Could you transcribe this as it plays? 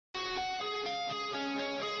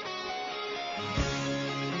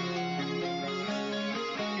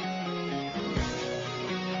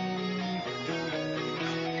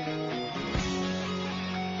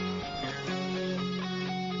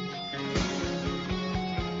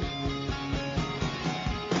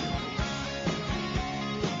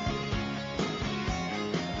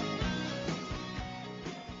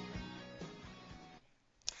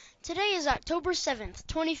Today is October 7th,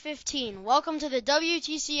 2015. Welcome to the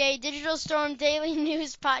WTCA Digital Storm Daily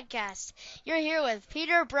News Podcast. You're here with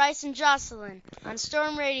Peter, Bryce, and Jocelyn on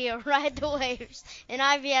Storm Radio, Ride the Waves, and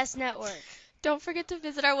IVS Network. Don't forget to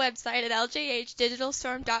visit our website at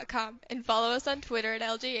ljhdigitalstorm.com and follow us on Twitter at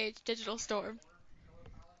ljhdigitalstorm.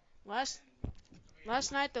 Last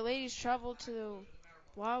night, the ladies traveled to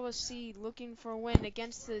Wawasee looking for a win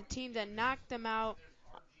against the team that knocked them out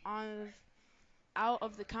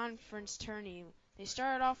of the conference tourney. They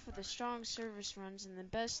started off with a strong service runs and the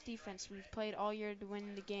best defense we've played all year to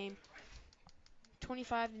win the game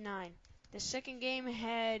 25-9. The second game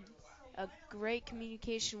had a great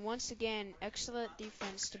communication. Once again, excellent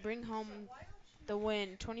defense to bring home the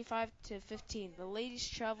win 25-15. The ladies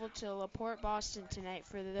traveled to LaPorte, Boston tonight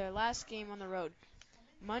for their last game on the road.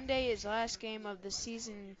 Monday is the last game of the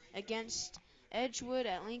season against Edgewood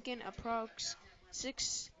at Lincoln, approx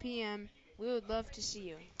 6 p.m. We would love to see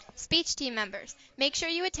you. Speech team members, make sure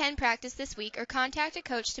you attend practice this week or contact a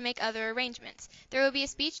coach to make other arrangements. There will be a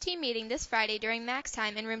speech team meeting this Friday during max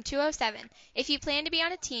time in room 207. If you plan to be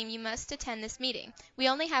on a team, you must attend this meeting. We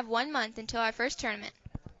only have 1 month until our first tournament.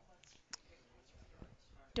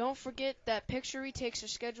 Don't forget that picture retakes are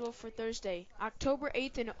scheduled for Thursday, October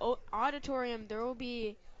 8th in auditorium. There will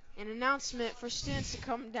be an announcement for students to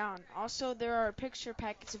come down. Also, there are picture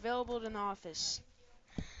packets available in the office.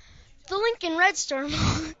 The Lincoln Red Storm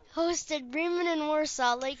hosted Bremen and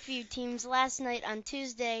Warsaw Lakeview teams last night on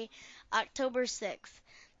Tuesday, October 6th.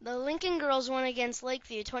 The Lincoln girls won against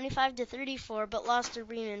Lakeview 25-34 but lost to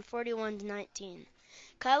Bremen 41-19.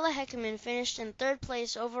 Kyla Heckerman finished in third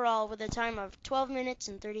place overall with a time of 12 minutes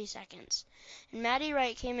and 30 seconds. And Maddie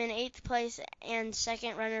Wright came in 8th place and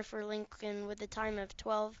second runner for Lincoln with a time of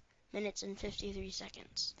 12 minutes and 53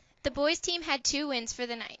 seconds. The boys team had 2 wins for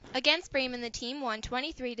the night. Against Bremen, the team won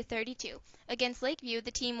 23-32. Against Lakeview,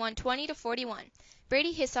 the team won 20-41.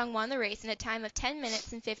 Brady Hissong won the race in a time of 10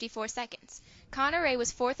 minutes and 54 seconds. Connor Ray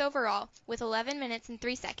was 4th overall with 11 minutes and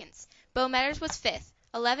 3 seconds. Bo Metters was 5th,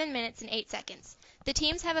 11 minutes and 8 seconds. The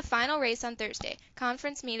teams have a final race on Thursday,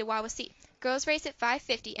 conference meet at Wawasee. Girls race at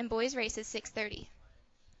 5:50 and boys race at 6:30.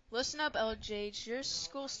 Listen up, LJH. Your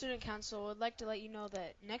school student council would like to let you know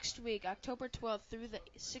that next week, October 12th through the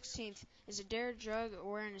 16th, is a Dare Drug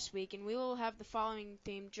Awareness Week, and we will have the following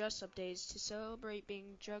themed dress-up days to celebrate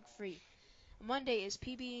being drug-free. Monday is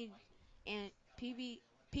PJ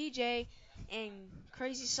and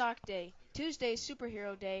Crazy Sock Day. Tuesday is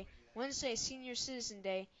Superhero Day. Wednesday is Senior Citizen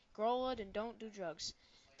Day. Grow old and don't do drugs.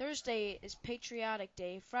 Thursday is Patriotic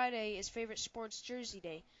Day. Friday is Favorite Sports Jersey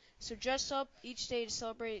Day. So dress up each day to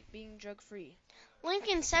celebrate being drug-free.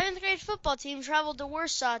 Lincoln's 7th grade football team traveled to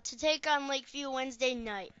Warsaw to take on Lakeview Wednesday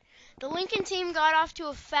night. The Lincoln team got off to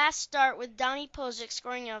a fast start with Donnie Pozick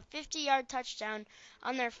scoring a 50-yard touchdown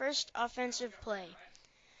on their first offensive play.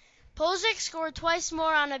 Pozick scored twice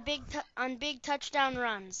more on big touchdown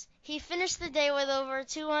runs. He finished the day with over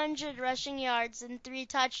 200 rushing yards and 3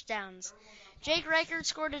 touchdowns. Jake Reichert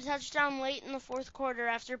scored a touchdown late in the fourth quarter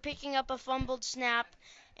after picking up a fumbled snap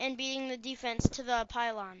and beating the defense to the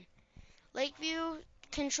pylon. Lakeview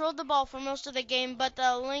controlled the ball for most of the game, but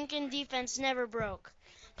the Lincoln defense never broke,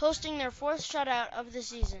 posting their 4th shutout of the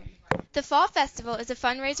season. The Fall Festival is a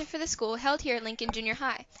fundraiser for the school held here at Lincoln Junior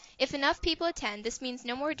High. If enough people attend, this means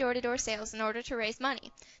no more door-to-door sales in order to raise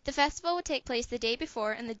money. The festival will take place the day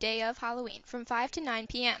before and the day of Halloween, from 5 to 9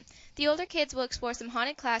 p.m. The older kids will explore some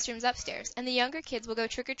haunted classrooms upstairs, and the younger kids will go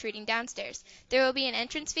trick-or-treating downstairs. There will be an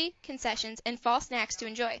entrance fee, concessions, and fall snacks to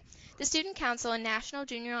enjoy. The Student Council and National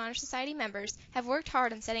Junior Honor Society members have worked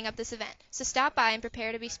hard on setting up this event, so stop by and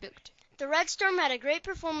prepare to be spooked. The Red Storm had a great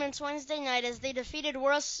performance Wednesday night as they defeated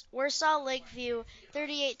Warsaw Lakeview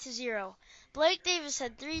 38-0. Blake Davis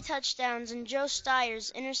had 3 touchdowns and Joe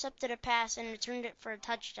Stiers intercepted a pass and returned it for a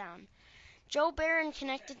touchdown. Joe Barron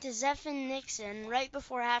connected to Zephin Nixon right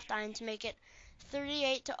before halftime to make it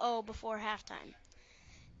 38-0 before halftime.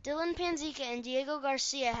 Dylan Panzica and Diego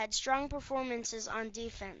Garcia had strong performances on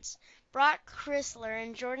defense. Brock Chrysler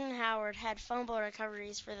and Jordan Howard had fumble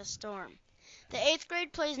recoveries for the Storm. The 8th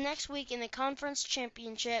grade plays next week in the conference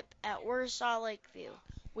championship at Warsaw Lakeview.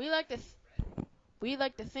 We'd like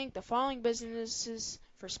to thank the following businesses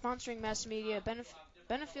for sponsoring mass media: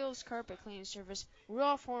 Benefields Carpet Cleaning Service,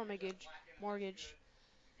 Rudolph Mortgage,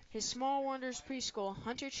 His Small Wonders Preschool,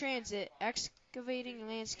 Hunter Transit, Excavating and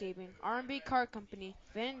Landscaping, R&B Car Company,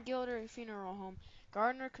 Van Gilder Funeral Home,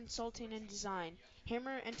 Gardner Consulting and Design,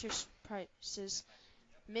 Hammer Enterprises,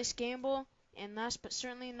 Miss Gamble, and last but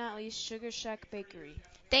certainly not least, Sugar Shack Bakery.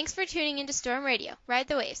 Thanks for tuning into Storm Radio. Ride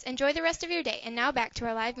the waves. Enjoy the rest of your day. And now back to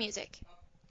our live music.